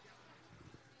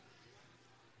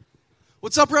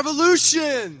What's up,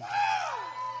 Revolution?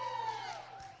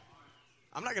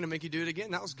 I'm not going to make you do it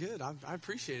again. That was good. I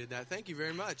appreciated that. Thank you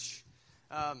very much.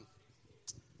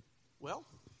 Well,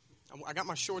 I got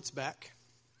my shorts back.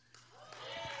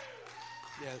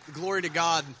 Yeah, glory to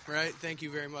God, right? Thank you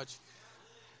very much.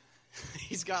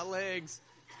 He's got legs.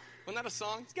 Wasn't that a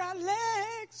song? He's got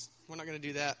legs. We're not going to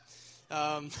do that.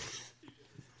 All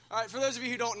right, for those of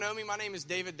you who don't know me, my name is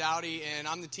David Dowdy, and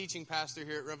I'm the teaching pastor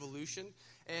here at Revolution.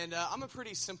 And I'm a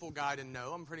pretty simple guy to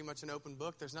know. I'm pretty much an open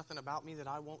book. There's nothing about me that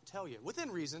I won't tell you.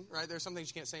 Within reason, right? There's some things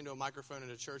you can't say into a microphone in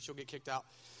a church. You'll get kicked out.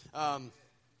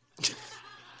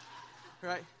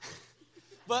 Right?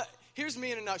 But here's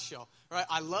me in a nutshell, right?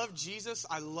 I love Jesus.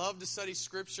 I love to study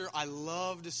Scripture. I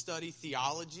love to study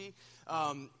theology.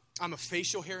 I'm a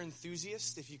facial hair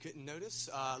enthusiast, if you couldn't notice.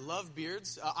 Love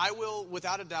beards. I will,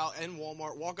 without a doubt, in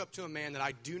Walmart, walk up to a man that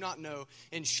I do not know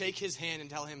and shake his hand and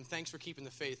tell him, thanks for keeping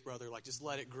the faith, brother. Like, just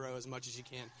let it grow as much as you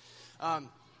can.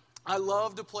 I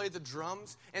love to play the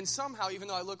drums, and somehow, even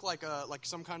though I look like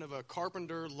some kind of a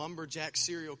carpenter, lumberjack,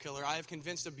 serial killer, I have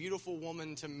convinced a beautiful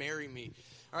woman to marry me.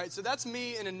 All right, so that's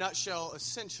me in a nutshell,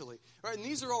 essentially. All right, and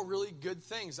these are all really good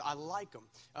things. I like them.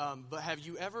 But have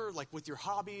you ever, like with your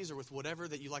hobbies or with whatever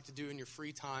that you like to do in your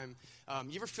free time,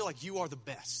 you ever feel like you are the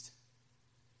best?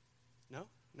 No?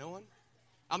 No one?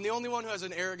 I'm the only one who has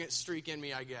an arrogant streak in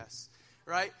me, I guess.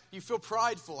 Right? You feel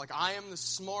prideful, like I am the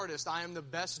smartest, I am the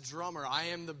best drummer, I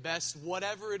am the best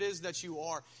whatever it is that you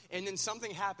are. And then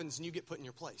something happens and you get put in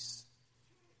your place.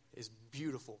 It's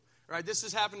beautiful. Right? This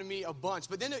has happened to me a bunch.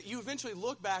 But then you eventually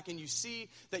look back and you see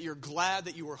that you're glad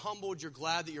that you were humbled. You're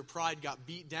glad that your pride got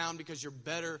beat down because you're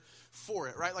better for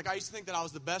it. Right? Like I used to think that I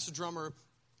was the best drummer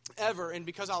ever. And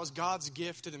because I was God's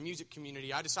gift to the music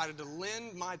community, I decided to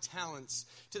lend my talents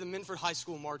to the Minford High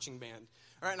School marching band.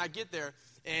 All right, and I get there,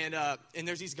 and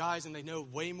there's these guys, and they know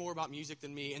way more about music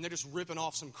than me, and they're just ripping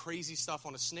off some crazy stuff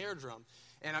on a snare drum.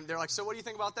 And they're like, so what do you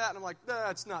think about that? And I'm like,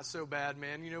 it's not so bad,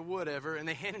 man, whatever. And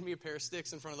they handed me a pair of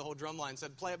sticks in front of the whole drum line and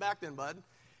said, play it back then, bud.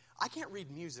 I can't read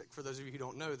music, for those of you who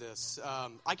don't know this.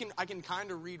 I can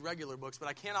kind of read regular books, but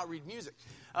I cannot read music.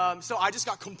 So I just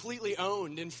got completely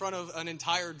owned in front of an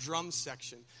entire drum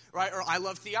section, right? Or I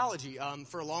love theology.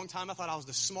 For a long time, I thought I was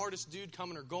the smartest dude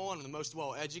coming or going and the most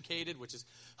well-educated, which is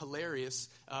hilarious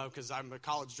because I'm a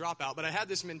college dropout. But I had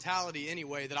this mentality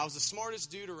anyway that I was the smartest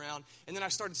dude around. And then I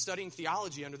started studying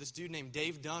theology under this dude named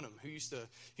Dave Dunham, who used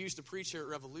to preach here at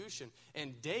Revolution.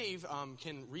 And Dave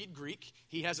can read Greek.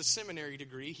 He has a seminary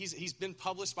degree. He's been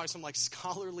published by some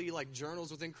scholarly journals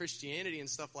within Christianity and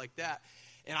stuff like that.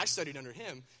 And I studied under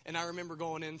him. And I remember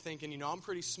going in thinking, I'm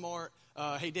pretty smart.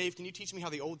 Hey, Dave, can you teach me how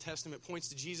the Old Testament points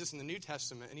to Jesus in the New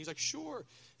Testament? And he's like, sure.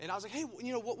 And I was like, hey,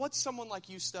 what's someone like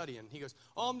you studying? He goes,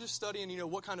 I'm just studying,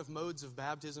 what kind of modes of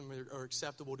baptism are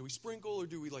acceptable. Do we sprinkle or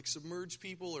do we submerge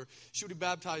people or should we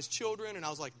baptize children? And I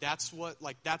was like, that's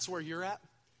where you're at?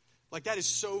 That is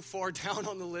so far down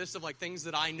on the list of things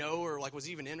that I know or was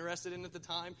even interested in at the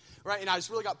time, right? And I just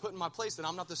really got put in my place that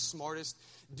I'm not the smartest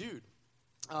dude.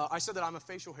 I said that I'm a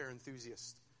facial hair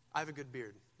enthusiast. I have a good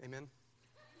beard. Amen?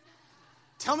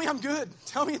 Tell me I'm good.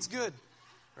 Tell me it's good,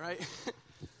 right?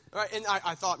 All right, and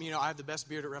I thought, I have the best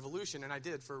beard at Revolution, and I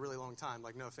did for a really long time.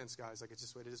 No offense, guys. It's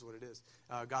just what it is what it is.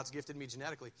 God's gifted me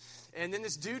genetically. And then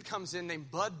this dude comes in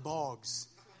named Bud Boggs.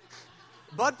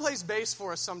 Bud plays bass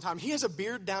for us sometimes. He has a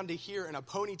beard down to here and a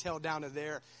ponytail down to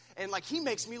there. And he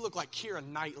makes me look like Keira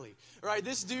Knightley, right?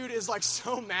 This dude is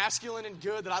so masculine and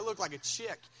good that I look like a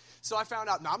chick. So I found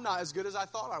out, I'm not as good as I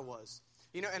thought I was.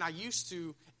 And I used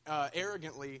to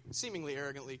seemingly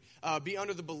arrogantly, be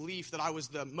under the belief that I was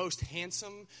the most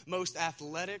handsome, most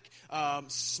athletic,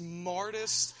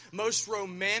 smartest, most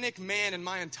romantic man in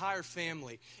my entire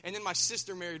family. And then my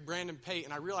sister married Brandon Pate,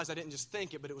 and I realized I didn't just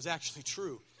think it, but it was actually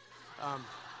true.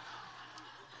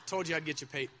 Told you I'd get you,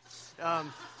 Pate. All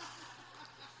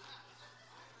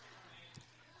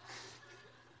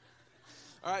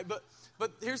right, but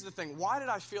here's the thing. Why did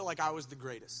I feel like I was the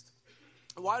greatest?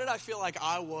 Why did I feel like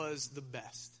I was the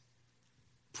best?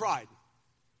 Pride.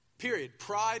 Period.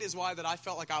 Pride is why that I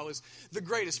felt like I was the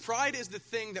greatest. Pride is the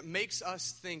thing that makes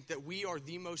us think that we are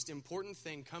the most important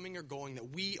thing coming or going,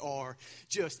 that we are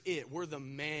just it. We're the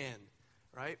man,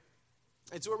 right?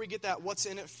 It's where we get that what's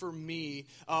in it for me,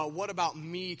 what about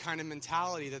me kind of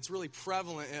mentality that's really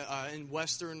prevalent in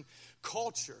Western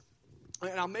culture.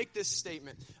 And I'll make this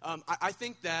statement. I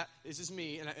think that, this is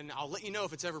me, and I'll let you know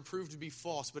if it's ever proved to be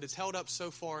false, but it's held up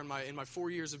so far in my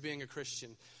 4 years of being a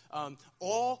Christian.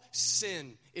 All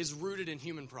sin is rooted in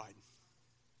human pride.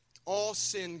 All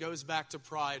sin goes back to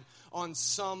pride on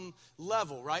some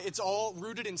level, right? It's all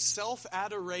rooted in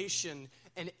self-adoration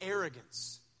and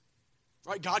arrogance.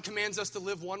 Right? God commands us to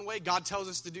live one way. God tells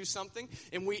us to do something,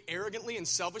 and we arrogantly and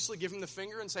selfishly give him the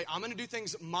finger and say, I'm going to do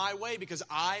things my way because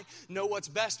I know what's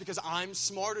best, because I'm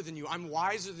smarter than you. I'm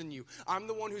wiser than you. I'm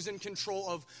the one who's in control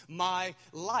of my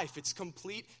life. It's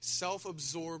complete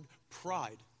self-absorbed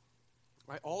pride.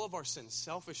 Right? All of our sins,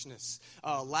 selfishness,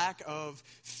 lack of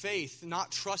faith,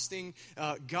 not trusting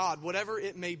God, whatever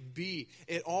it may be,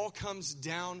 it all comes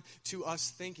down to us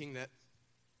thinking that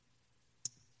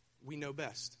we know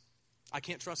best. I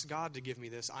can't trust God to give me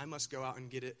this. I must go out and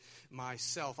get it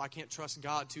myself. I can't trust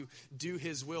God to do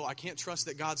his will. I can't trust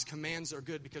that God's commands are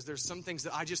good because there's some things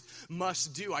that I just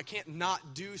must do. I can't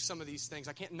not do some of these things.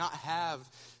 I can't not have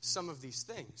some of these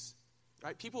things.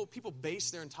 Right? People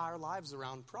base their entire lives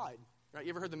around pride. Right? You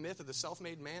ever heard the myth of the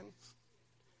self-made man?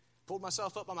 Pulled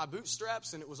myself up by my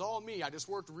bootstraps and it was all me. I just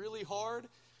worked really hard.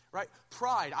 Right?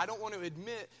 Pride. I don't want to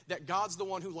admit that God's the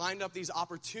one who lined up these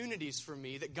opportunities for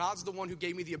me, that God's the one who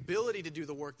gave me the ability to do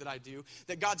the work that I do,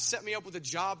 that God set me up with a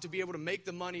job to be able to make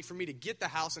the money for me to get the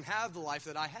house and have the life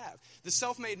that I have. The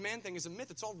self-made man thing is a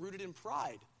myth. It's all rooted in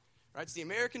pride. Right? It's the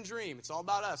American dream. It's all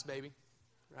about us, baby.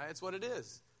 Right? It's what it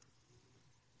is.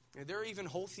 And there are even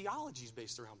whole theologies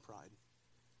based around pride.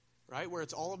 Right, where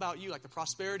it's all about you, like the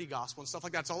prosperity gospel and stuff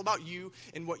like that. It's all about you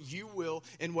and what you will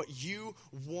and what you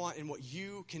want and what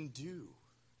you can do.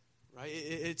 Right?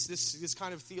 It's this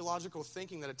kind of theological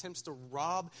thinking that attempts to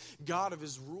rob God of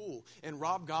his rule and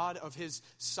rob God of his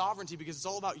sovereignty because it's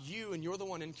all about you and you're the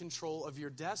one in control of your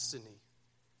destiny.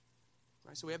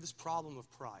 Right? So we have this problem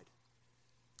of pride.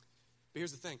 But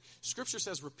here's the thing. Scripture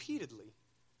says repeatedly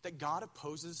that God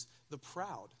opposes the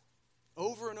proud.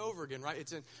 Over and over again, right?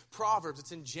 It's in Proverbs,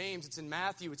 it's in James, it's in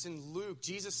Matthew, it's in Luke.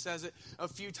 Jesus says it a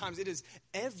few times. It is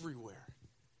everywhere,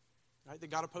 right? That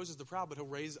God opposes the proud, but he'll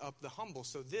raise up the humble.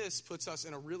 So this puts us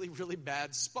in a really, really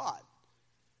bad spot.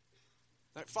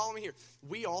 Right, follow me here.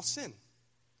 We all sin.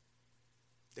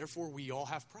 Therefore, we all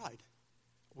have pride.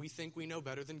 We think we know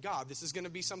better than God. This is going to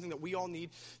be something that we all need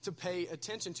to pay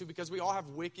attention to because we all have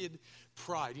wicked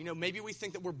pride. You know, maybe we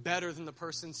think that we're better than the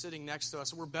person sitting next to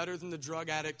us, or we're better than the drug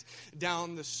addict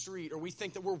down the street, or we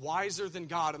think that we're wiser than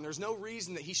God, and there's no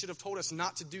reason that he should have told us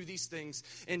not to do these things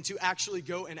and to actually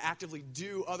go and actively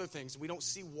do other things. We don't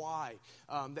see why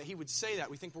that he would say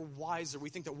that. We think we're wiser. We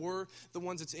think that we're the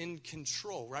ones that's in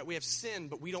control, right? We have sin,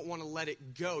 but we don't want to let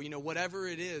it go. You know, whatever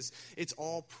it is, it's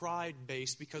all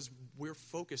pride-based because we're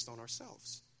focused on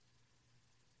ourselves.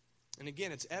 And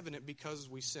again, it's evident because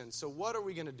we sin. So what are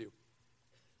we going to do?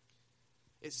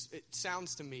 It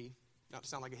sounds to me, not to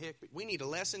sound like a hick, but we need a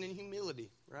lesson in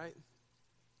humility, right?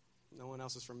 No one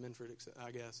else is from Minford, except, I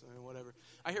guess, or whatever.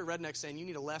 I hear rednecks saying you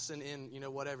need a lesson in,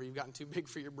 whatever. You've gotten too big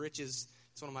for your britches.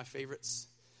 It's one of my favorites.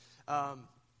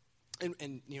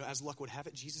 And as luck would have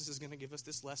it, Jesus is going to give us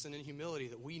this lesson in humility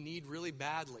that we need really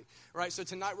badly. All right, so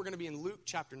tonight we're going to be in Luke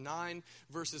chapter 9,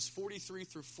 verses 43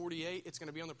 through 48. It's going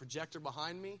to be on the projector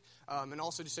behind me. And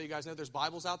also, just so you guys know, there's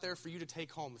Bibles out there for you to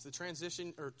take home. If the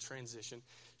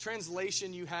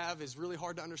translation you have is really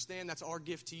hard to understand, that's our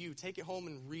gift to you. Take it home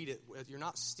and read it. You're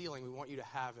not stealing. We want you to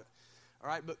have it. All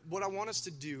right, but what I want us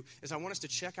to do is I want us to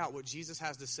check out what Jesus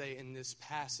has to say in this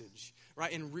passage,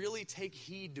 right, and really take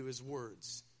heed to his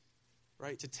words.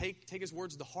 Right, to take his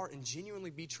words to heart and genuinely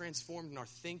be transformed in our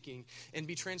thinking and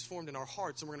be transformed in our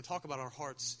hearts. And we're going to talk about our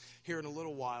hearts here in a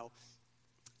little while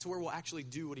to where we'll actually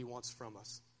do what he wants from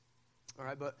us. All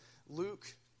right, but Luke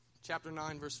chapter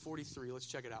 9, verse 43, let's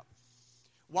check it out.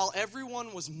 While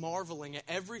everyone was marveling at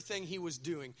everything he was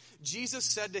doing, Jesus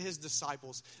said to his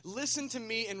disciples, "Listen to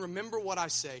me and remember what I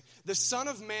say. The Son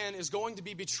of Man is going to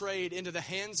be betrayed into the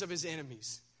hands of his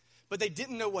enemies." But they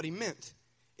didn't know what he meant.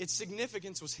 Its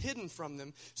significance was hidden from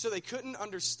them, so they couldn't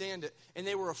understand it, and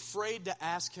they were afraid to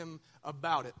ask him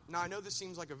about it. Now, I know this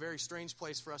seems like a very strange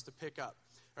place for us to pick up,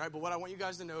 all right? But what I want you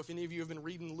guys to know, if any of you have been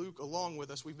reading Luke along with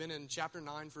us, we've been in chapter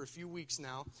 9 for a few weeks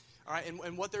now, all right?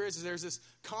 And what there is there's this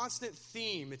constant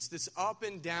theme. It's this up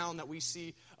and down that we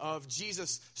see of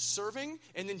Jesus serving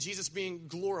and then Jesus being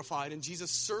glorified, and Jesus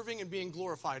serving and being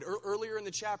glorified. Earlier in the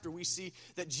chapter, we see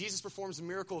that Jesus performs a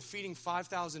miracle of feeding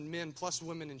 5,000 men plus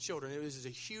women and children. It was a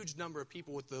huge number of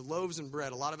people with the loaves and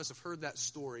bread. A lot of us have heard that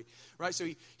story, right? So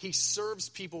he serves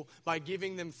people by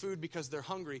giving them food because they're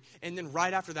hungry. And then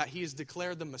right after that, he is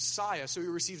declared the Messiah. So he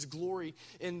receives glory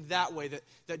in that way.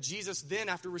 That Jesus then,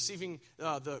 after receiving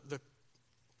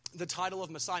the title of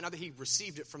Messiah, not that he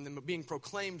received it from them, but being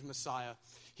proclaimed Messiah,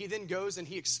 he then goes and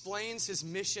he explains his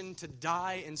mission to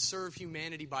die and serve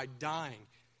humanity by dying.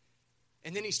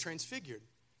 And then he's transfigured,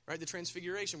 right? The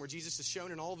transfiguration where Jesus is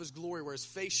shown in all of his glory, where his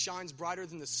face shines brighter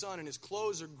than the sun and his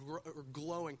clothes are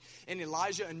glowing. And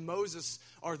Elijah and Moses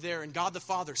are there, and God the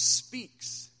Father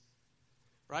speaks.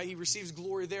 right? He receives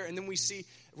glory there. And then we see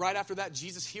right after that,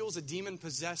 Jesus heals a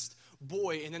demon-possessed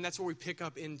boy. And then that's where we pick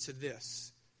up into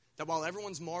this. That while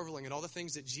everyone's marveling at all the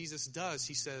things that Jesus does,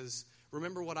 he says,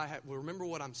 remember what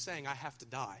I'm saying, I have to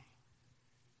die.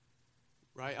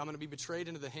 Right? I'm going to be betrayed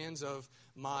into the hands of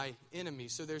my enemy.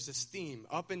 So there's this theme,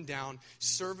 up and down,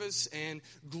 service and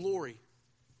glory.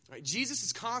 Right? Jesus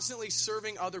is constantly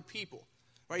serving other people.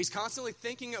 Right? He's constantly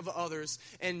thinking of others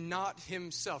and not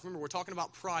himself. Remember, we're talking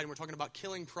about pride, and we're talking about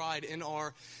killing pride in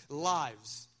our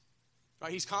lives.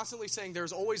 Right? He's constantly saying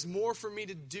there's always more for me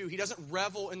to do. He doesn't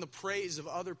revel in the praise of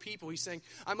other people. He's saying,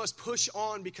 I must push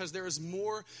on because there is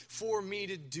more for me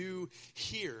to do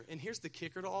here. And here's the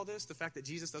kicker to all this, the fact that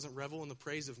Jesus doesn't revel in the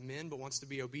praise of men but wants to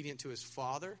be obedient to his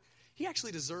Father. He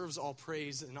actually deserves all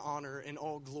praise and honor and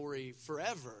all glory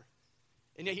forever.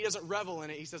 And yet he doesn't revel in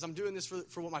it. He says, I'm doing this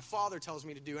for what my Father tells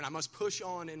me to do, and I must push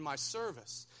on in my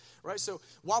service. Right? So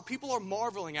while people are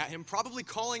marveling at him, probably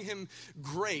calling him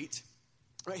great,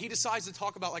 right, he decides to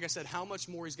talk about, like I said, how much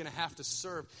more he's going to have to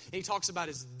serve. And he talks about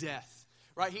his death.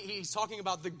 Right? He's talking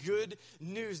about the good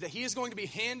news that he is going to be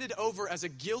handed over as a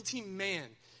guilty man,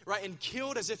 right, and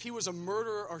killed as if he was a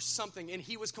murderer or something, and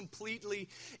he was completely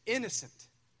innocent.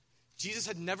 Jesus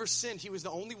had never sinned. He was the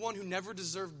only one who never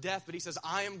deserved death, but he says,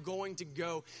 I am going to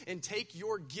go and take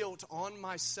your guilt on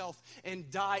myself and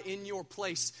die in your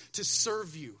place to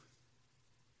serve you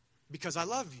because I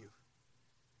love you.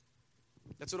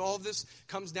 That's what all of this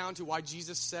comes down to, why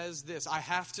Jesus says this. I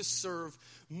have to serve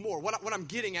more. What I'm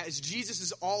getting at is Jesus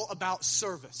is all about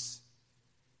service.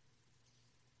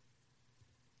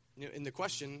 You know, and the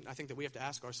question I think that we have to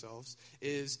ask ourselves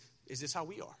is this how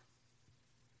we are?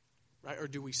 Right? Or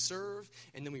do we serve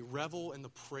and then we revel in the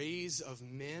praise of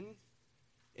men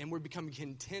and we become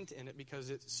content in it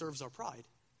because it serves our pride?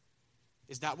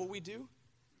 Is that what we do?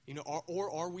 You know,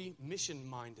 or are we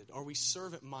mission-minded? Are we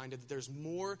servant-minded that there's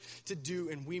more to do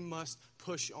and we must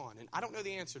push on? And I don't know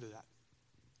the answer to that.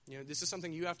 You know, this is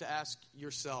something you have to ask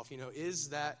yourself. You know, is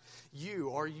that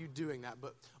you? Are you doing that?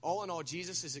 But all in all,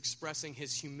 Jesus is expressing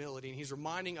his humility, and he's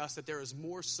reminding us that there is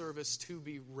more service to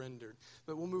be rendered.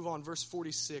 But we'll move on, verse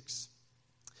 46.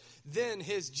 Then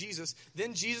Jesus'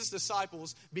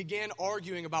 disciples began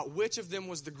arguing about which of them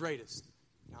was the greatest.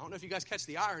 Now, I don't know if you guys catch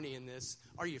the irony in this.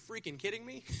 Are you freaking kidding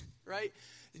me? Right?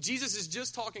 Jesus is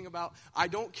just talking about, I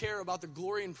don't care about the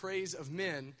glory and praise of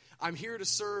men. I'm here to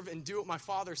serve and do what my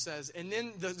Father says. And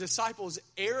then the disciples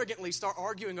arrogantly start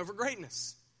arguing over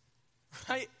greatness.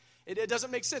 Right? It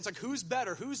doesn't make sense. Like, who's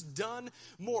better? Who's done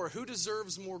more? Who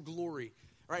deserves more glory?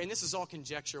 Right? And this is all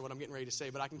conjecture, what I'm getting ready to say,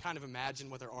 but I can kind of imagine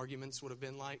what their arguments would have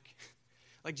been like.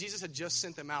 Like, Jesus had just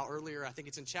sent them out earlier. I think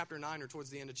it's in chapter 9 or towards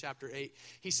the end of chapter 8.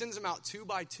 He sends them out 2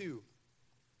 by 2.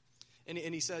 And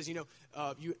he says,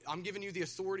 I'm giving you the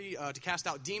authority to cast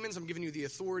out demons. I'm giving you the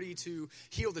authority to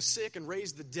heal the sick and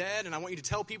raise the dead. And I want you to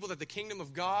tell people that the kingdom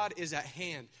of God is at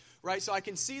hand. Right? So I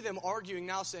can see them arguing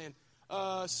now saying,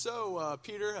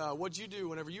 Peter, what'd you do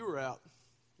whenever you were out?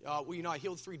 I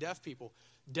healed 3 deaf people.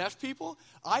 Deaf people?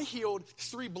 I healed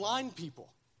 3 blind people.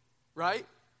 Right?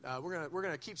 We're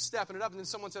gonna keep stepping it up. And then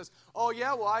someone says, oh,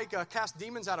 yeah, well, I cast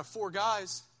demons out of 4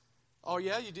 guys. Oh,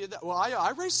 yeah, you did that? Well,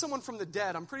 I raised someone from the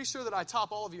dead. I'm pretty sure that I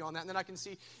top all of you on that. And then I can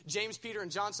see James, Peter, and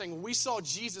John saying, well, we saw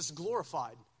Jesus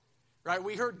glorified. Right?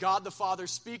 We heard God the Father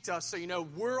speak to us. So,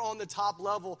 we're on the top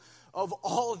level of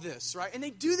all of this. Right? And they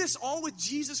do this all with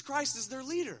Jesus Christ as their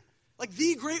leader. Like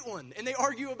the great one. And they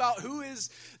argue about who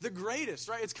is the greatest,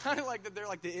 right? It's kind of like that they're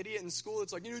like the idiot in school.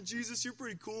 It's like, Jesus, you're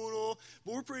pretty cool and all,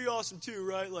 but we're pretty awesome too,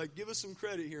 right? Like, give us some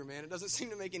credit here, man. It doesn't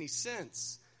seem to make any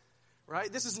sense,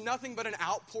 right? This is nothing but an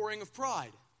outpouring of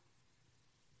pride.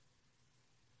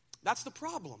 That's the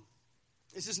problem.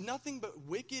 This is nothing but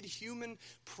wicked human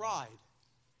pride.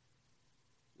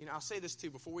 I'll say this too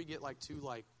before we get too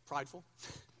prideful.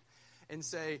 And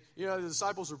say, the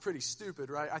disciples are pretty stupid,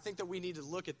 right? I think that we need to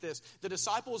look at this. The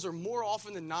disciples are more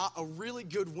often than not a really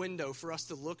good window for us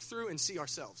to look through and see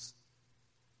ourselves.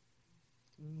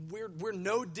 We're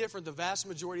no different the vast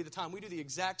majority of the time. We do the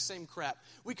exact same crap.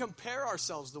 We compare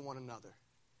ourselves to one another.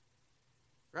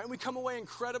 Right? We come away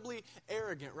incredibly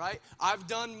arrogant, right? I've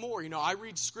done more. I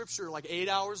read scripture 8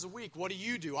 hours a week. What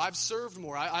do? I've served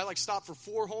more. I stopped for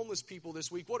 4 homeless people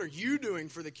this week. What are you doing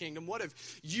for the kingdom? What have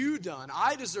you done?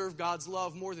 I deserve God's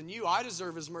love more than you. I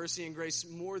deserve his mercy and grace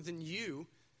more than you.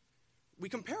 We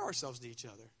compare ourselves to each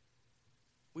other.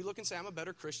 We look and say, I'm a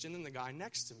better Christian than the guy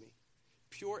next to me.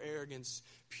 Pure arrogance,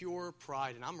 pure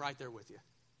pride, and I'm right there with you.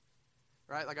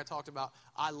 Right? Like I talked about,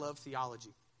 I love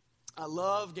theology. I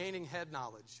love gaining head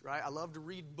knowledge, right? I love to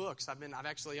read books. I'm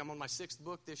on my 6th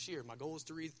book this year. My goal is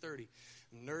to read 30.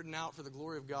 I'm nerding out for the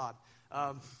glory of God.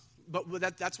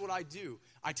 But that's what I do.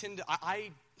 I tend to,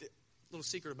 little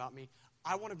secret about me,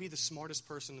 I want to be the smartest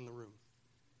person in the room.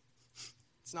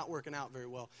 It's not working out very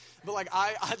well. But like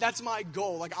that's my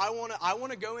goal. Like I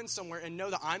want to go in somewhere and know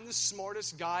that I'm the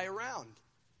smartest guy around.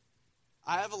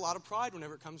 I have a lot of pride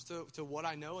whenever it comes to what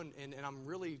I know, and I'm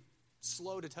really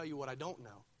slow to tell you what I don't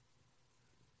know.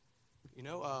 You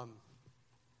know,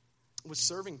 with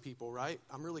serving people, right?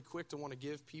 I'm really quick to want to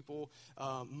give people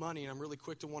money, and I'm really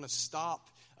quick to want to stop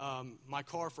my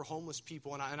car for homeless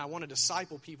people, and I want to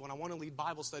disciple people, and I want to lead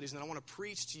Bible studies, and I want to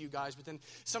preach to you guys. But then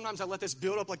sometimes I let this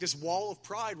build up like this wall of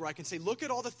pride where I can say, look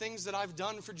at all the things that I've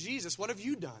done for Jesus. What have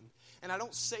you done? And I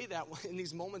don't say that in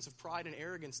these moments of pride and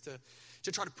arrogance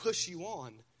to try to push you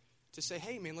on. To say,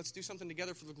 hey, man, let's do something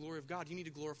together for the glory of God. You need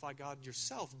to glorify God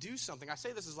yourself. Do something. I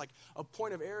say this is like a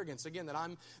point of arrogance, again, that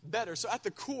I'm better. So at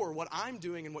the core, what I'm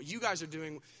doing and what you guys are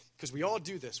doing, because we all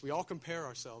do this, we all compare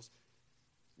ourselves,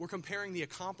 we're comparing the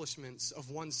accomplishments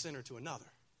of one sinner to another.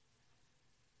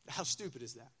 How stupid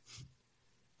is that?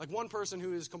 Like one person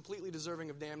who is completely deserving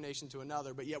of damnation to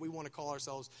another, but yet we want to call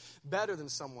ourselves better than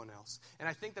someone else. And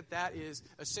I think that is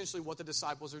essentially what the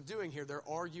disciples are doing here. They're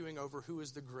arguing over who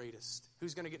is the greatest,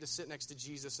 who's going to get to sit next to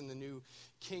Jesus in the new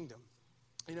kingdom.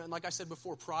 You know, and like I said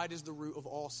before, pride is the root of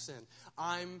all sin.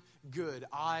 I'm good.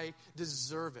 I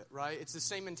deserve it, right? It's the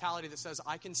same mentality that says,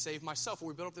 I can save myself. Where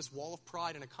we build up this wall of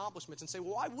pride and accomplishments and say,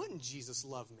 well, why wouldn't Jesus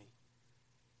love me?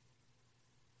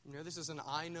 You know, this is an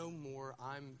I know more,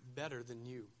 I'm better than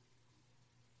you.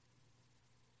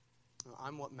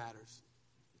 I'm what matters.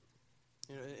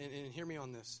 You know, and hear me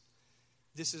on this.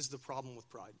 This is the problem with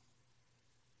pride.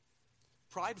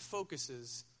 Pride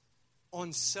focuses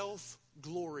on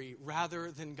self-glory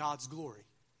rather than God's glory.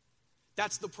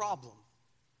 That's the problem.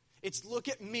 It's look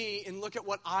at me and look at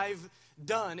what I've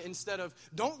done instead of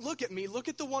don't look at me, look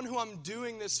at the one who I'm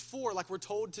doing this for, like we're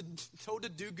told to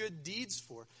do good deeds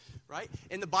for, right?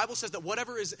 And the Bible says that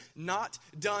whatever is not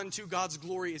done to God's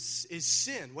glory is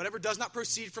sin. Whatever does not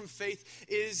proceed from faith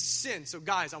is sin. So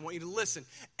guys, I want you to listen.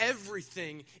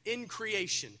 Everything in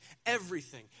creation,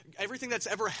 everything that's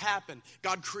ever happened,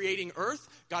 God creating earth,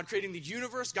 God creating the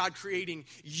universe, God creating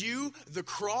you, the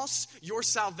cross, your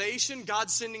salvation, God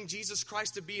sending Jesus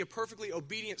Christ to be a perfectly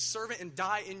obedient servant and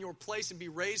die in your place and be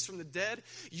raised from the dead,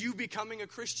 you becoming a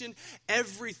Christian,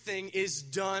 everything is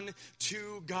done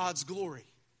to God's glory.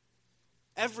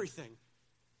 Everything.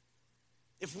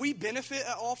 If we benefit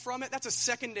at all from it, that's a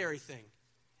secondary thing.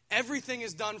 Everything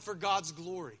is done for God's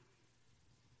glory.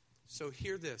 So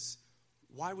hear this.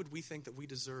 Why would we think that we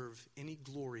deserve any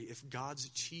glory if God's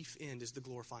chief end is to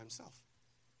glorify himself?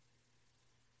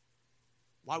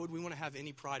 Why would we want to have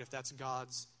any pride if that's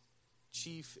God's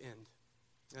chief end?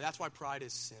 Now, that's why pride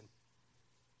is sin.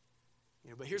 You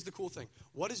know, but here's the cool thing.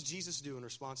 What does Jesus do in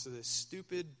response to this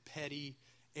stupid, petty,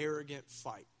 arrogant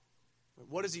fight?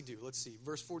 What does he do? Let's see.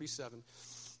 Verse 47.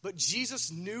 But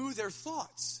Jesus knew their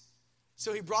thoughts.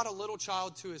 So he brought a little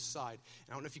child to his side.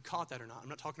 And I don't know if you caught that or not. I'm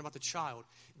not talking about the child.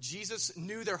 Jesus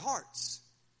knew their hearts.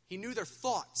 He knew their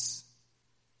thoughts.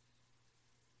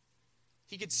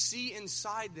 He could see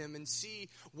inside them and see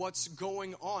what's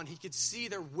going on. He could see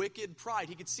their wicked pride.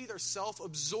 He could see their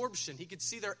self-absorption. He could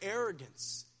see their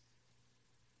arrogance.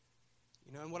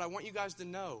 You know, and what I want you guys to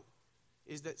know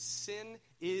is that sin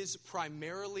is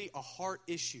primarily a heart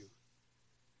issue.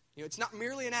 You know, it's not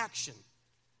merely an action,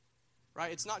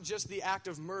 right? It's not just the act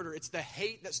of murder. It's the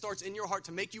hate that starts in your heart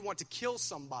to make you want to kill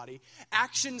somebody.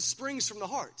 Action springs from the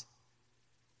heart.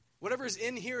 Whatever is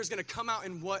in here is going to come out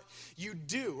in what you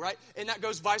do, right? And that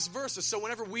goes vice versa. So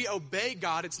whenever we obey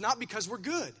God, it's not because we're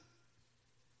good.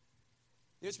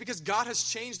 It's because God has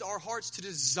changed our hearts to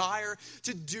desire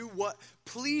to do what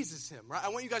pleases him, right? I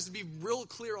want you guys to be real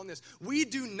clear on this. We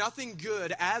do nothing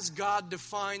good as God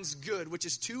defines good, which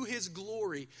is to his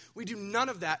glory. We do none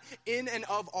of that in and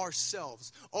of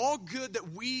ourselves. All good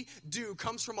that we do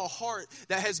comes from a heart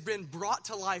that has been brought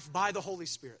to life by the Holy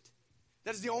Spirit.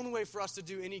 That is the only way for us to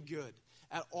do any good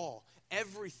at all.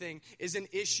 Everything is an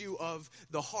issue of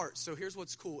the heart. So here's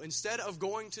what's cool. Instead of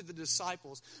going to the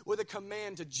disciples with a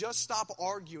command to just stop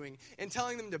arguing and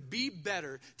telling them to be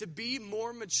better, to be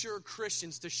more mature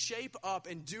Christians, to shape up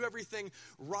and do everything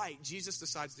right, Jesus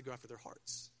decides to go after their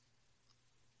hearts.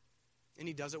 And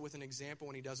he does it with an example,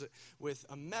 and he does it with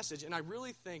a message. And I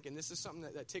really think, and this is something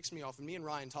that ticks me off, and me and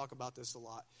Ryan talk about this a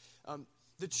lot,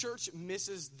 the church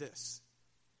misses this.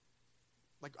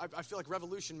 Like, I feel like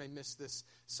Revolution may miss this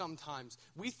sometimes.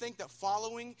 We think that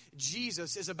following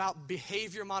Jesus is about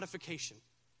behavior modification.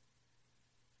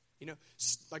 You know,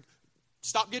 like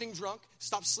Stop getting drunk.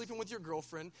 Stop sleeping with your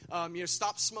girlfriend.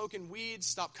 Stop smoking weed.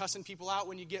 Stop cussing people out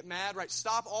when you get mad, right?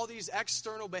 Stop all these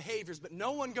external behaviors, but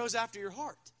no one goes after your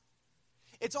heart.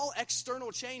 It's all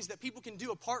external change that people can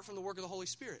do apart from the work of the Holy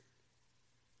Spirit.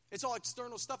 It's all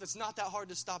external stuff. It's not that hard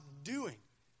to stop doing.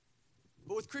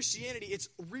 But with Christianity, it's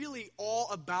really all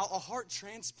about a heart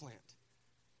transplant.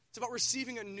 It's about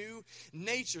receiving a new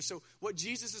nature. So what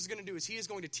Jesus is going to do is he is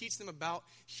going to teach them about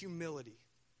humility.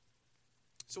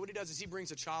 So what he does is he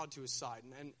brings a child to his side.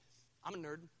 And I'm a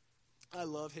nerd. I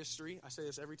love history. I say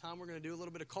this every time. We're going to do a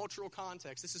little bit of cultural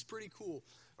context. This is pretty cool,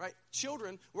 right?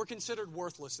 Children were considered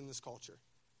worthless in this culture.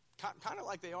 Kind of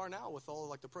like they are now with all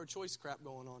like the pro-choice crap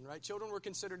going on, right? Children were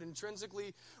considered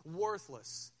intrinsically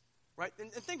worthless, right?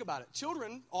 And think about it.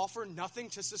 Children offer nothing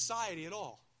to society at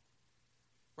all,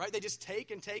 right? They just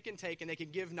take and take and take, and they can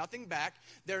give nothing back.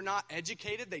 They're not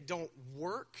educated. They don't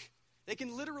work. They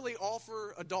can literally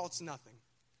offer adults nothing.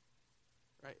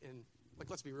 Right, and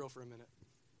let's be real for a minute.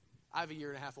 I have a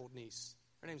 1.5-year-old niece.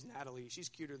 Her name's Natalie. She's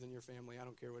cuter than your family. I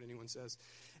don't care what anyone says.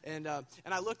 And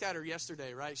I looked at her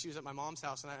yesterday, right? She was at my mom's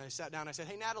house, and I sat down. I said,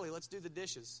 "Hey, Natalie, let's do the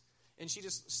dishes." And she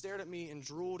just stared at me and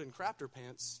drooled and crapped her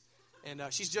pants. And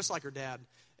she's just like her dad.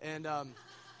 And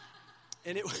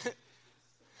it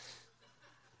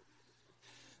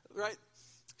right?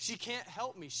 She can't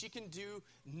help me. She can do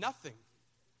nothing.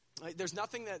 Like, there's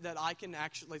nothing that I can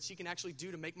actually, she can actually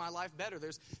do to make my life better.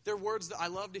 There are words that I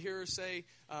love to hear her say,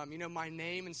 my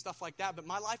name and stuff like that, but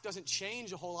my life doesn't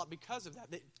change a whole lot because of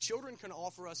that. Children can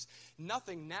offer us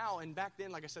nothing now, and back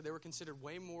then, like I said, they were considered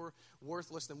way more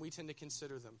worthless than we tend to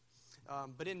consider them.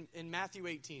 But in Matthew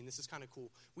 18, this is kind of cool,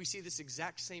 we see this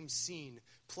exact same scene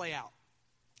play out.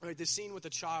 Right, this scene with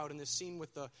the child and this scene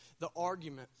with the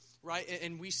argument, right?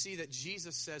 And we see that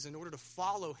Jesus says in order to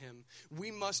follow him,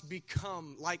 we must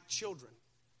become like children.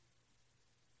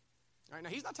 All right,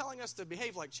 now he's not telling us to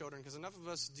behave like children because enough of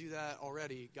us do that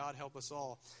already. God help us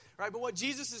all. Right, but what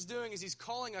Jesus is doing is he's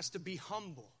calling us to be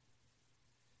humble.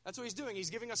 That's what he's doing. He's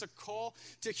giving us a call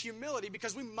to humility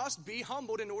because we must be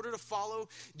humbled in order to follow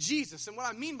Jesus. And what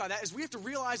I mean by that is we have to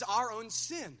realize our own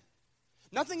sin.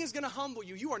 Nothing is going to humble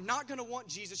you. You are not going to want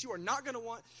Jesus. You are not going to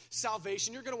want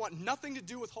salvation. You're going to want nothing to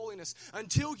do with holiness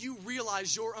until you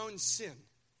realize your own sin.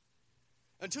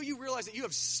 Until you realize that you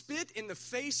have spit in the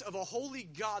face of a holy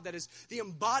God that is the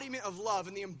embodiment of love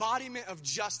and the embodiment of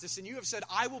justice. And you have said,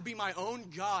 I will be my own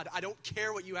God. I don't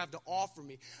care what you have to offer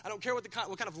me. I don't care what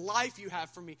kind of life you have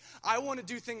for me. I want to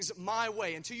do things my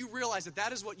way. Until you realize that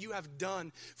that is what you have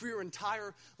done for your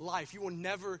entire life, you will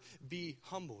never be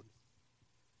humbled.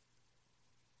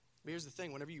 But here's the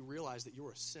thing, whenever you realize that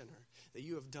you're a sinner, that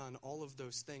you have done all of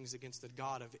those things against the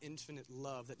God of infinite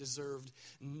love that deserved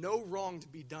no wrong to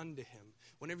be done to him,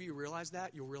 whenever you realize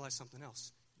that, you'll realize something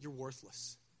else. You're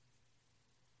worthless.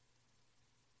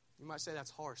 You might say that's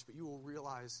harsh, but you will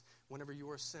realize whenever you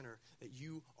are a sinner that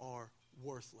you are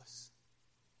worthless.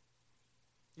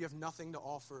 You have nothing to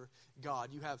offer God.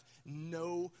 You have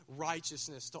no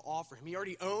righteousness to offer him. He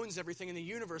already owns everything in the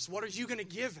universe. What are you going to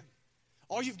give him?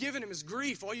 All you've given him is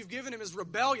grief. All you've given him is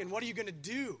rebellion. What are you going to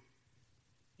do?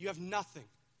 You have nothing.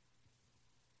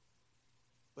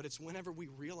 But it's whenever we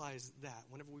realize that,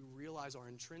 whenever we realize our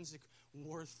intrinsic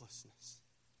worthlessness,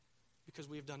 because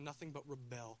we have done nothing but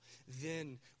rebel,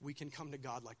 then we can come to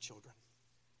God like children.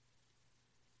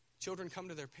 Children come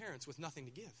to their parents with nothing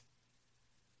to give.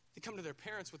 They come to their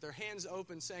parents with their hands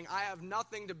open saying, I have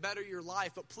nothing to better your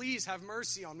life, but please have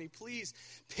mercy on me. Please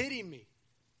pity me.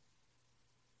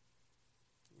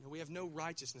 We have no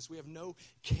righteousness. We have no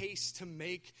case to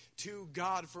make to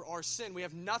God for our sin. We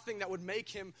have nothing that would make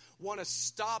him want to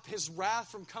stop his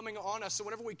wrath from coming on us. So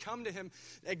whenever we come to him,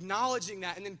 acknowledging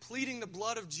that and then pleading the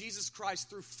blood of Jesus Christ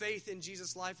through faith in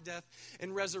Jesus' life, death,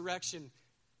 and resurrection,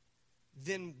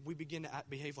 then we begin to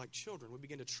behave like children. We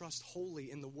begin to trust wholly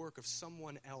in the work of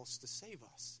someone else to save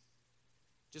us.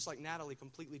 Just like Natalie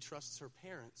completely trusts her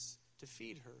parents to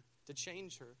feed her, to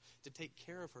change her, to take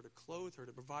care of her, to clothe her,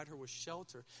 to provide her with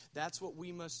shelter. That's what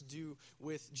we must do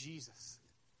with Jesus.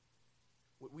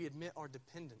 We admit our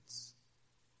dependence.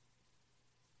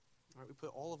 All right, we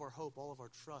put all of our hope, all of our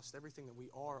trust, everything that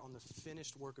we are on the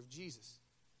finished work of Jesus.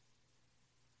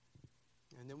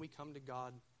 And then we come to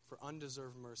God for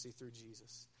undeserved mercy through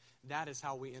Jesus. That is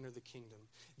how we enter the kingdom.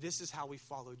 This is how we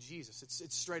follow Jesus.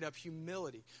 It's straight up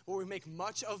humility, where we make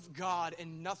much of God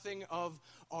and nothing of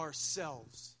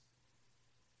ourselves.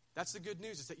 That's the good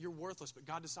news, is that you're worthless, but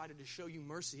God decided to show you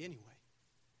mercy anyway.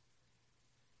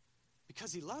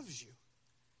 Because he loves you.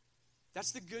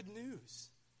 That's the good news.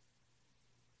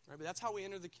 Right? But that's how we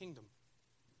enter the kingdom.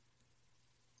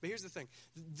 But here's the thing.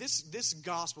 This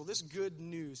gospel, this good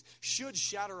news, should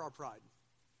shatter our pride.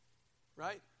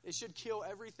 right? It should kill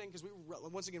everything because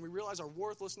once again, we realize our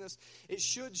worthlessness. It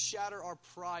should shatter our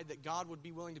pride that God would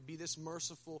be willing to be this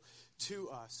merciful to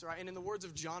us, right? And in the words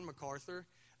of John MacArthur,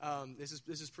 this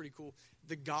is pretty cool.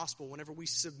 The gospel, whenever we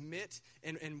submit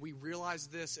and we realize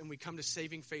this and we come to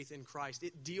saving faith in Christ,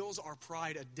 it deals our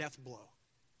pride a death blow.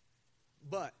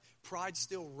 But pride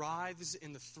still writhes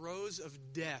in the throes of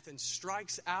death and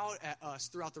strikes out at us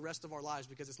throughout the rest of our lives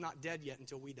because it's not dead yet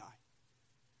until we die.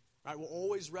 Right? We'll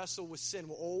always wrestle with sin.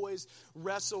 We'll always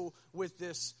wrestle with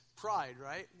this pride,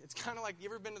 right? It's kind of like, you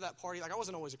ever been to that party? Like, I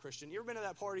wasn't always a Christian. You ever been to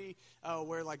that party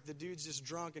where, like, the dude's just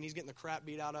drunk and he's getting the crap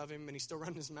beat out of him and he's still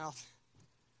running his mouth?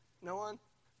 No one?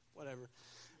 Whatever.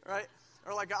 Right?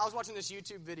 Or, like, I was watching this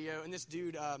YouTube video and this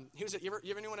dude,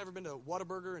 anyone ever been to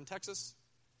Whataburger in Texas?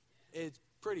 It's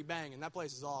pretty banging. That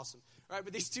place is awesome. Right?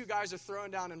 But these two guys are throwing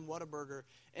down in Whataburger,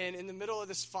 and in the middle of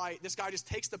this fight, this guy just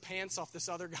takes the pants off this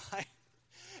other guy.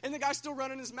 And the guy's still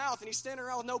running his mouth, and he's standing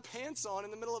around with no pants on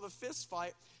in the middle of a fist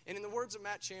fight. And in the words of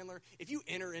Matt Chandler, if you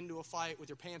enter into a fight with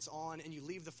your pants on and you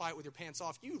leave the fight with your pants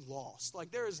off, you lost.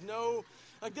 There is no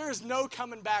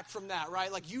coming back from that,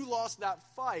 right? Like, you lost that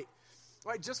fight.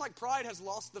 Right, just like pride has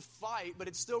lost the fight, but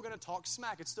it's still going to talk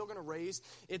smack. It's still going to raise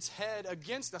its head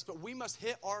against us. But we must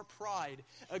hit our pride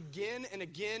again and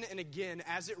again and again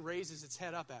as it raises its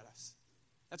head up at us.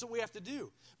 That's what we have to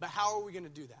do. But how are we going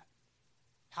to do that?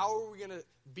 How are we going to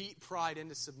beat pride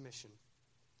into submission?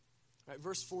 Right,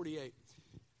 verse 48.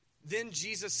 Then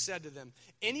Jesus said to them,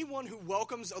 anyone who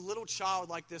welcomes a little child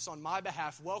like this on my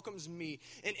behalf welcomes me.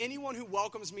 And anyone who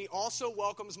welcomes me also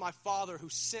welcomes my Father who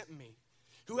sent me.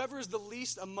 Whoever is the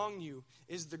least among you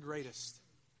is the greatest.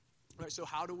 Right, so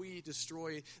how do we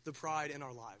destroy the pride in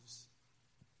our lives?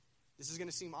 This is going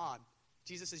to seem odd.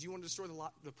 Jesus says, you want to destroy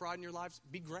the pride in your lives?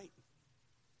 Be great.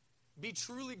 Be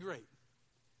truly great.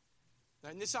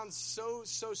 Right, and this sounds so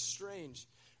strange.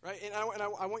 Right? And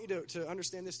I want you to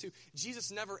understand this too.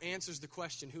 Jesus never answers the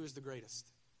question, who is the greatest?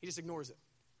 He just ignores it.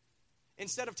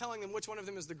 Instead of telling them which one of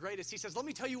them is the greatest, he says, let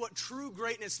me tell you what true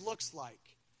greatness looks like.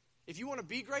 If you want to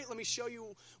be great, let me show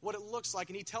you what it looks like.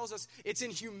 And he tells us it's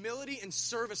in humility and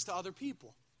service to other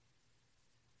people.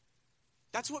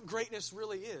 That's what greatness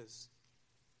really is.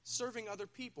 Serving other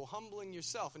people, humbling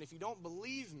yourself. And if you don't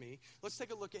believe me, let's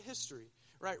take a look at history.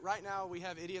 Right now we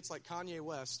have idiots like Kanye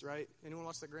West, right? Anyone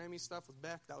watch the Grammy stuff with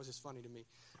Beck? That was just funny to me.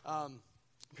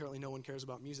 Apparently no one cares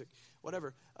about music.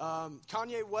 Whatever.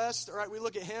 Kanye West, all right, we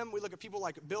look at him. We look at people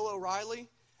like Bill O'Reilly,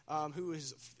 who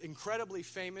is incredibly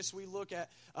famous. We look at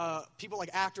people like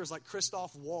actors like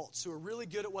Christoph Waltz, who are really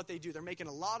good at what they do. They're making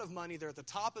a lot of money. They're at the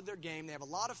top of their game. They have a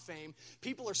lot of fame.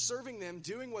 People are serving them,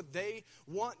 doing what they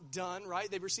want done, right?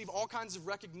 They receive all kinds of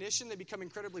recognition. They become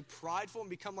incredibly prideful and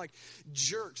become like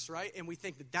jerks, right? And we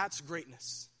think that that's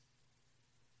greatness.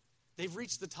 They've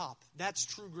reached the top. That's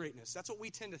true greatness. That's what we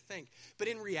tend to think. But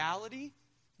in reality,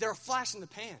 they're a flash in the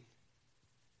pan.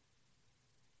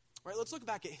 Right, let's look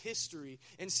back at history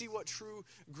and see what true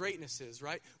greatness is,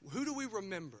 right? Who do we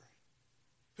remember?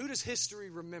 Who does history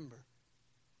remember?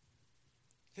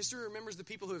 History remembers the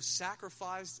people who have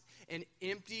sacrificed and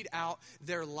emptied out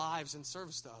their lives in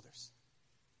service to others.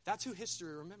 That's who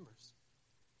history remembers.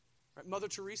 Right? Mother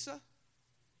Teresa?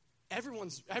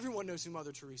 Everyone knows who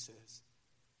Mother Teresa is.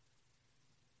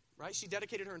 Right? She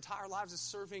dedicated her entire life to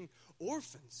serving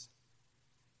orphans.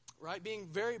 Right, being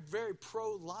very, very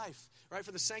pro-life, right,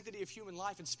 for the sanctity of human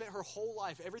life, and spent her whole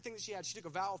life, everything that she had, she took a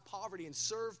vow of poverty and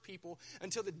served people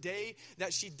until the day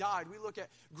that she died. We look at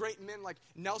great men like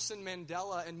Nelson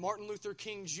Mandela and Martin Luther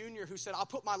King Jr., who said, I'll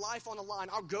put my life on the line,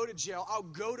 I'll go to jail, I'll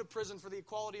go to prison for the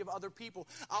equality of other people,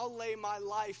 I'll lay my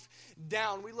life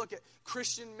down. We look at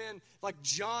Christian men like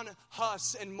John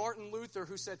Huss and Martin Luther,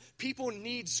 who said, people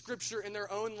need scripture in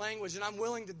their own language, and I'm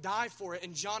willing to die for it.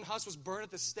 And John Huss was burned at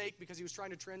the stake because he was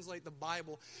trying to translate the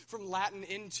Bible from Latin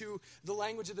into the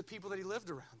language of the people that he lived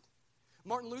around.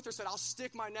 Martin Luther said, I'll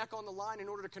stick my neck on the line in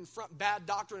order to confront bad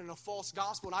doctrine and a false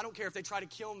gospel, and I don't care if they try to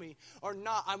kill me or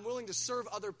not. I'm willing to serve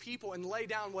other people and lay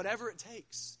down whatever it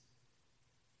takes.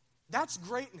 That's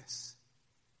greatness.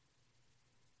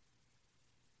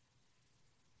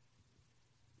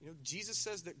 You know, Jesus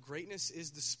says that greatness is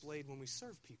displayed when we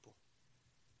serve people.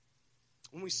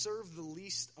 When we serve the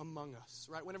least among us,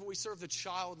 right? Whenever we serve the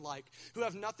childlike who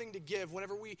have nothing to give,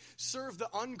 whenever we serve the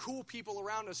uncool people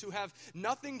around us who have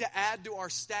nothing to add to our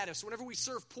status, whenever we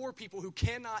serve poor people who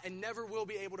cannot and never will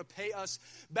be able to pay us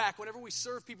back, whenever we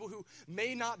serve people who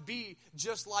may not be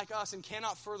just like us and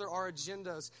cannot further our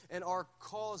agendas and our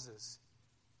causes.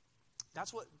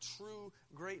 That's what true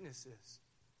greatness is.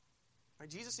 Right?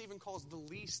 Jesus even calls the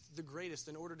least the greatest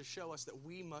in order to show us that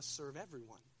we must serve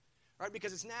everyone. right?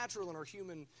 Because it's natural in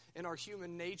our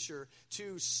human nature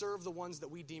to serve the ones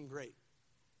that we deem great.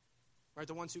 Right,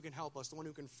 the ones who can help us, the one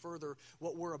who can further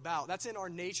what we're about. That's in our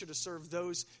nature to serve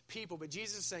those people. But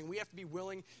Jesus is saying we have to be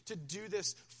willing to do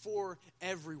this for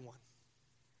everyone.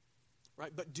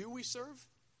 Right? But do we serve?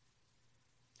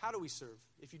 How do we serve?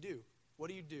 If you do, what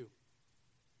do you do?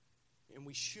 And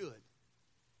we should.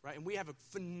 Right? And we have a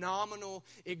phenomenal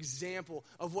example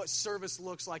of what service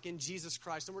looks like in Jesus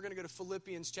Christ. And we're going to go to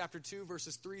Philippians chapter 2,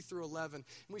 verses 3 through 11. And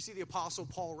we see the Apostle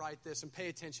Paul write this, and pay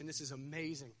attention. This is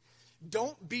amazing.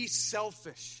 Don't be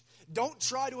selfish. Don't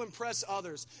try to impress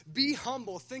others. Be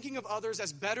humble, thinking of others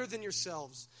as better than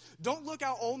yourselves. Don't look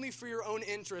out only for your own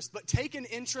interest, but take an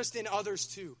interest in others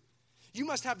too. You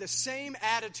must have the same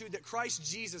attitude that Christ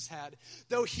Jesus had.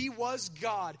 Though he was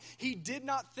God, he did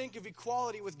not think of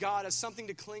equality with God as something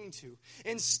to cling to.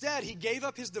 Instead, he gave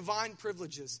up his divine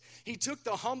privileges. He took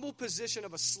the humble position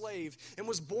of a slave and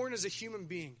was born as a human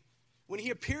being. When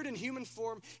he appeared in human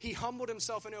form, he humbled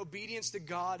himself in obedience to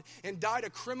God and died a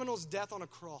criminal's death on a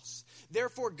cross.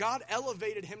 Therefore, God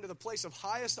elevated him to the place of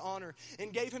highest honor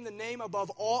and gave him the name above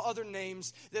all other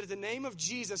names, that at the name of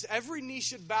Jesus, every knee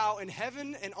should bow in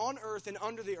heaven and on earth and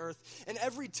under the earth, and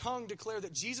every tongue declare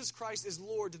that Jesus Christ is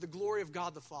Lord to the glory of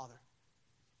God the Father.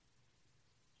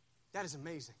 That is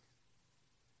amazing.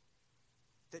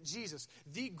 That Jesus,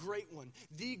 the great one,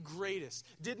 the greatest,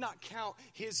 did not count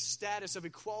his status of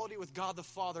equality with God the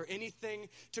Father anything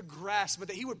to grasp, but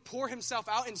that he would pour himself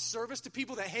out in service to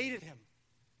people that hated him.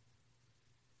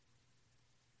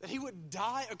 That he would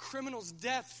die a criminal's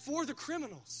death for the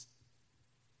criminals.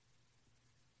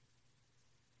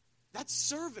 That's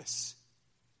service.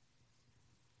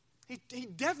 He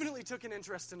definitely took an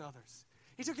interest in others.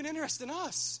 He took an interest in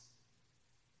us.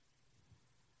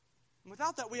 And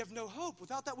without that, we have no hope.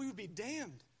 Without that, we would be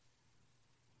damned.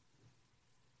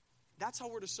 That's how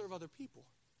we're to serve other people.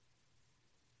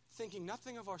 Thinking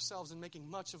nothing of ourselves and making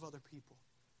much of other people.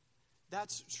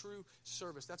 That's true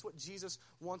service. That's what Jesus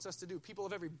wants us to do. People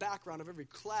of every background, of every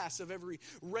class, of every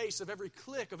race, of every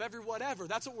clique, of every whatever.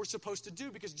 That's what we're supposed to do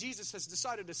because Jesus has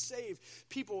decided to save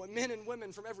people, men and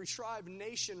women from every tribe,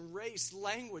 nation, race,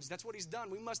 language. That's what he's done.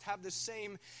 We must have the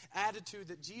same attitude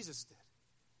that Jesus did.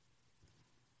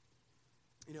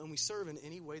 And we serve in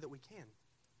any way that we can.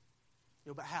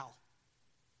 But how?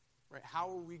 Right? How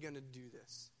are we going to do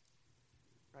this?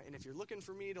 Right? And if you're looking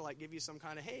for me to give you some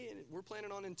kind of, hey, we're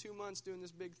planning on in 2 months doing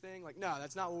this big thing, no,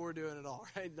 that's not what we're doing at all,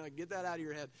 right? No, get that out of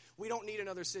your head. We don't need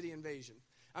another city invasion.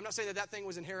 I'm not saying that thing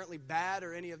was inherently bad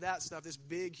or any of that stuff, this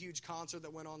big, huge concert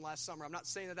that went on last summer. I'm not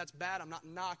saying that that's bad. I'm not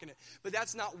knocking it. But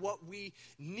that's not what we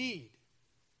need.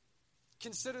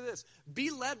 Consider this. Be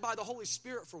led by the Holy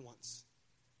Spirit for once.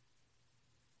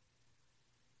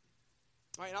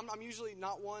 Right, I'm usually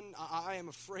not one, I am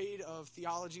afraid of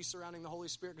theology surrounding the Holy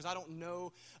Spirit because I don't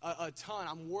know a ton.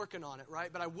 I'm working on it, right?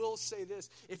 But I will say this.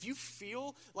 If you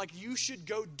feel like you should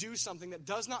go do something that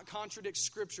does not contradict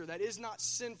Scripture, that is not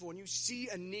sinful, and you see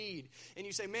a need, and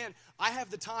you say, man, I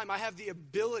have the time, I have the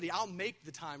ability, I'll make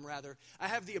the time rather, I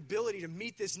have the ability to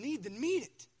meet this need, then meet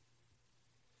it.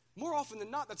 More often than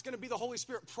not, that's going to be the Holy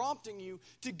Spirit prompting you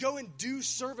to go and do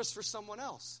service for someone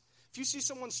else. If you see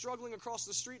someone struggling across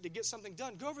the street to get something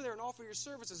done, go over there and offer your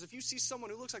services. If you see someone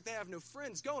who looks like they have no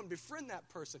friends, go and befriend that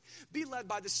person. Be led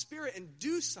by the Spirit and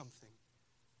do something.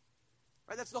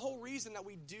 Right? That's the whole reason that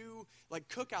we do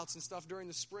cookouts and stuff during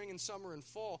the spring and summer and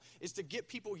fall is to get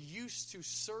people used to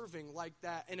serving like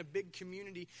that in a big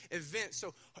community event.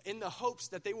 So in the hopes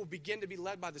that they will begin to be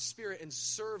led by the Spirit and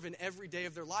serve in every day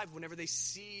of their life whenever they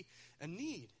see a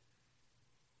need.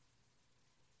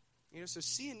 So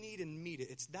see a need and meet it.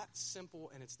 It's that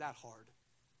simple and it's that hard.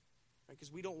 Right?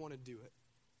 Because we don't want to do it.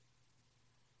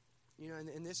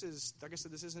 And this is, like I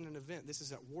said, this isn't an event. This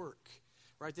is at work.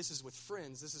 Right? This is with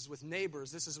friends. This is with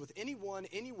neighbors. This is with anyone,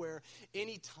 anywhere,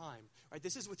 anytime. Right?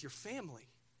 This is with your family.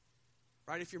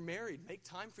 Right? If you're married, make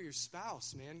time for your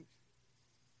spouse, man.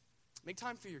 Make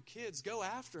time for your kids. Go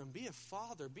after them. Be a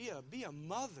father. Be a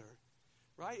mother.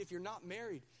 Right? If you're not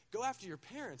married, go after your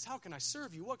parents. How can I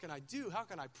serve you? What can I do? How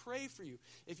can I pray for you?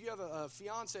 If you have a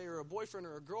fiance or a boyfriend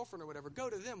or a girlfriend or whatever, go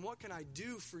to them. What can I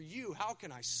do for you? How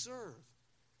can I serve?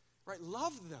 Right?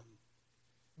 Love them.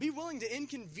 Be willing to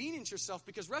inconvenience yourself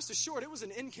because rest assured, it was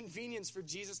an inconvenience for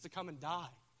Jesus to come and die.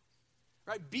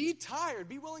 Right? Be tired.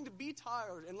 Be willing to be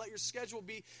tired and let your schedule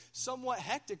be somewhat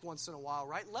hectic once in a while,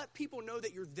 right? Let people know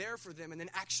that you're there for them and then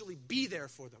actually be there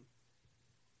for them.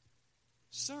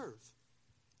 Serve.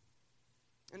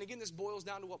 And again, this boils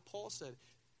down to what Paul said.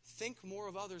 Think more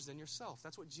of others than yourself.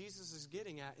 That's what Jesus is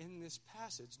getting at in this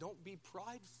passage. Don't be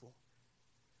prideful.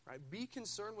 Right? Be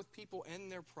concerned with people and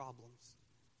their problems.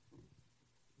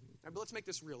 Right, but let's make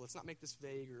this real. Let's not make this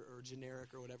vague or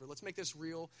generic or whatever. Let's make this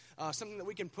real, something that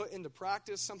we can put into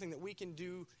practice, something that we can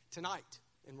do tonight.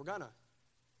 And we're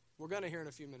gonna here in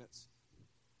a few minutes.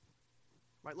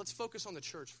 Right, let's focus on the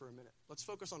church for a minute. Let's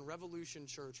focus on Revolution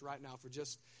Church right now for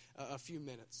just a few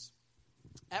minutes.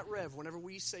 At Rev, whenever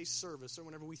we say service or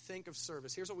whenever we think of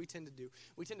service, here's what we tend to do.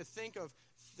 We tend to think of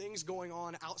things going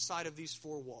on outside of these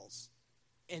four walls.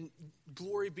 And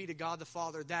glory be to God the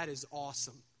Father, that is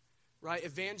awesome. Right?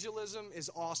 Evangelism is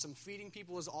awesome. Feeding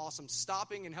people is awesome.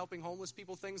 Stopping and helping homeless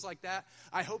people, things like that.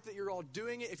 I hope that you're all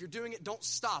doing it. If you're doing it, don't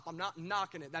stop. I'm not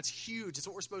knocking it. That's huge. That's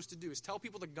what we're supposed to do, is tell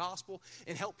people the gospel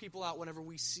and help people out whenever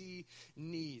we see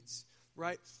needs.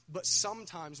 Right? But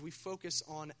sometimes we focus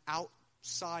on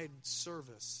outside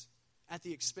service at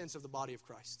the expense of the body of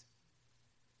Christ.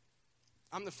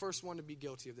 I'm the first one to be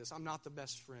guilty of this. I'm not the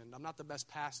best friend. I'm not the best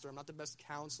pastor. I'm not the best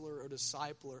counselor or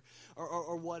discipler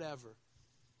or whatever.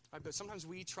 Right, but sometimes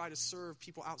we try to serve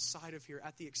people outside of here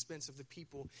at the expense of the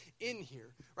people in here.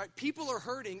 Right? People are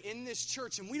hurting in this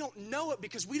church, and we don't know it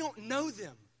because we don't know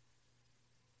them.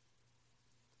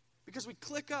 Because we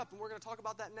click up, and we're going to talk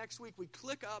about that next week. We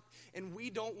click up, and we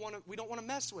don't want to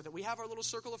mess with it. We have our little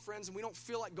circle of friends, and we don't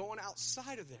feel like going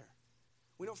outside of there.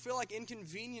 We don't feel like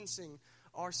inconveniencing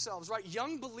ourselves, right?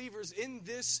 Young believers in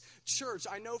this church,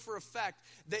 I know for a fact,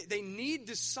 they need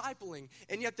discipling,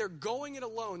 and yet they're going it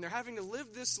alone. They're having to live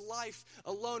this life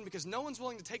alone because no one's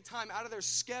willing to take time out of their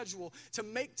schedule to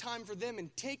make time for them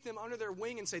and take them under their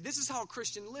wing and say, this is how a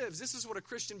Christian lives. This is what a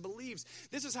Christian believes.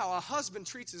 This is how a husband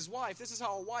treats his wife. This is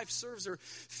how a wife serves her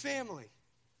family.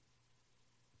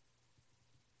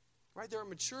 Right? There are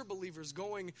mature believers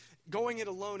going it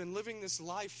alone and living this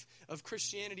life of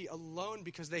Christianity alone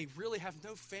because they really have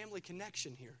no family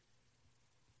connection here.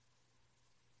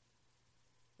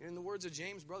 In the words of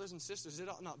James, brothers and sisters, it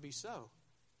ought not be so.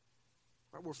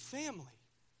 Right? We're family.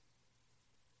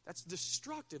 That's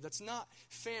destructive. That's not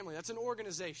family. That's an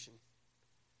organization.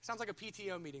 It sounds like a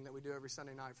PTO meeting that we do every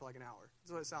Sunday night for like an hour.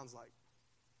 That's what it sounds like.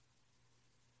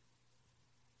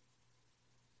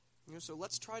 So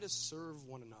let's try to serve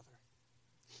one another.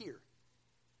 Here,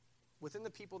 within the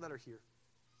people that are here.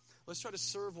 Let's try to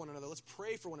serve one another. Let's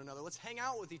pray for one another. Let's hang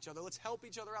out with each other. Let's help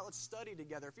each other out. Let's study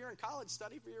together. If you're in college,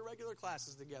 study for your regular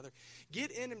classes together.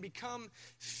 Get in and become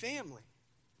family.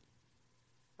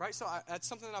 Right? So that's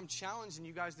something that I'm challenging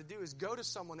you guys to do, is go to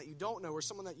someone that you don't know or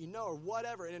someone that you know or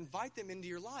whatever and invite them into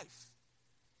your life.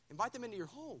 Invite them into your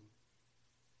home.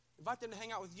 Invite them to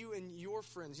hang out with you and your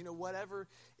friends, whatever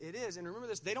it is. And remember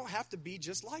this, they don't have to be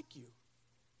just like you.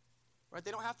 Right?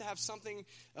 They don't have to have something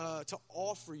to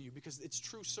offer you, because it's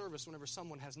true service whenever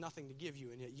someone has nothing to give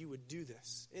you, and yet you would do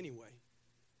this anyway.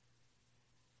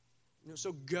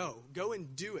 So go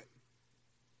and do it.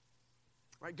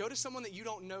 Right? Go to someone that you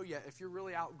don't know yet if you're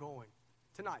really outgoing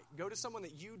tonight. Go to someone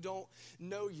that you don't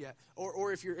know yet,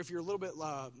 or if you're a little bit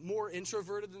more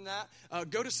introverted than that,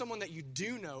 go to someone that you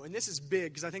do know, and this is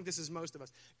big because I think this is most of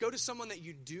us. Go to someone that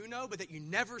you do know, but that you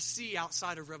never see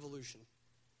outside of Revolution.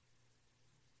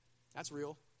 That's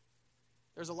real.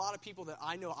 There's a lot of people that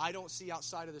I know I don't see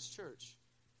outside of this church.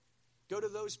 Go to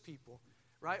those people,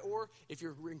 right? Or if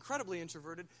you're incredibly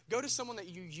introverted, go to someone that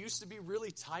you used to be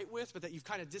really tight with, but that you've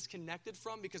kind of disconnected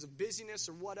from because of busyness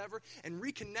or whatever, and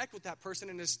reconnect with that person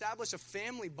and establish a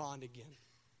family bond again.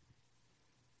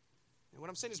 And what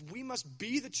I'm saying is we must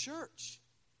be the church.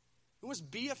 We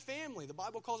must be a family. The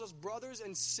Bible calls us brothers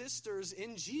and sisters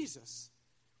in Jesus.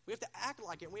 We have to act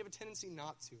like it, and we have a tendency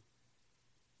not to.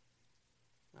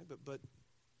 Right? But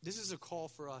this is a call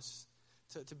for us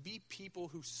to be people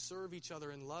who serve each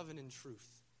other in love and in truth.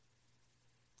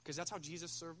 Because that's how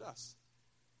Jesus served us.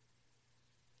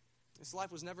 This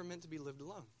life was never meant to be lived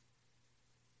alone.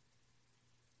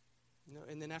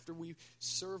 And then after we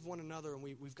serve one another and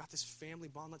we've got this family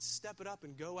bond, let's step it up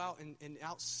and go out and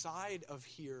outside of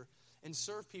here and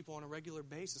serve people on a regular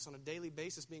basis, on a daily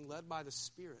basis, being led by the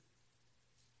Spirit.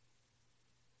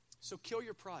 So kill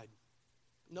your pride.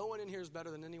 No one in here is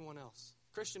better than anyone else.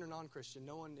 Christian or non-Christian,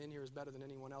 no one in here is better than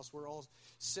anyone else. We're all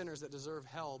sinners that deserve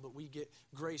hell, but we get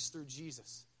grace through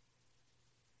Jesus.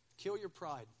 Kill your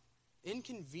pride.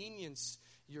 Inconvenience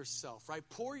yourself, right?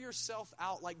 Pour yourself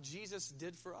out like Jesus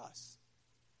did for us.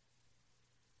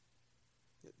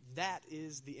 That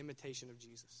is the imitation of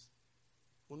Jesus.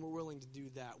 When we're willing to do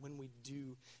that, when we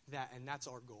do that, and that's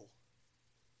our goal.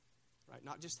 Right?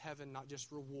 Not just heaven, not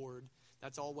just reward.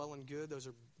 That's all well and good. Those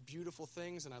are beautiful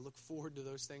things, and I look forward to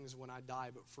those things when I die.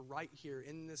 But for right here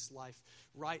in this life,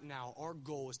 right now, our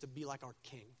goal is to be like our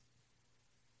King.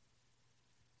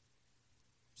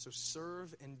 So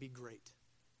serve and be great.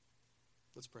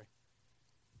 Let's pray.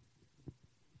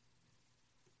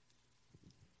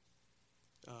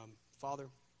 Father,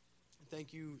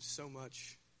 thank you so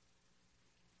much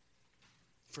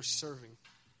for serving.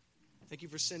 Thank you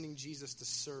for sending Jesus to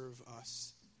serve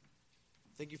us.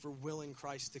 Thank you for willing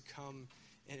Christ to come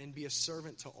and be a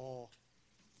servant to all.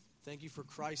 Thank you for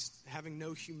Christ having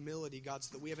no humility, God,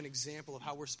 so that we have an example of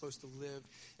how we're supposed to live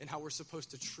and how we're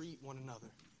supposed to treat one another.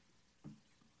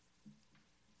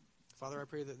 Father, I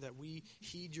pray that we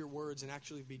heed your words and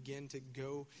actually begin to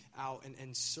go out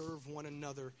and serve one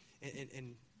another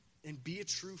and be a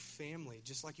true family,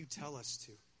 just like you tell us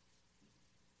to.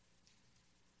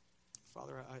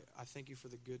 Father, I thank you for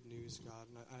the good news, God,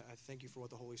 and I thank you for what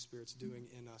the Holy Spirit's doing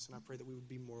in us, and I pray that we would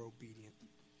be more obedient.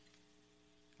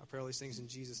 I pray all these things in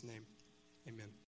Jesus' name. Amen.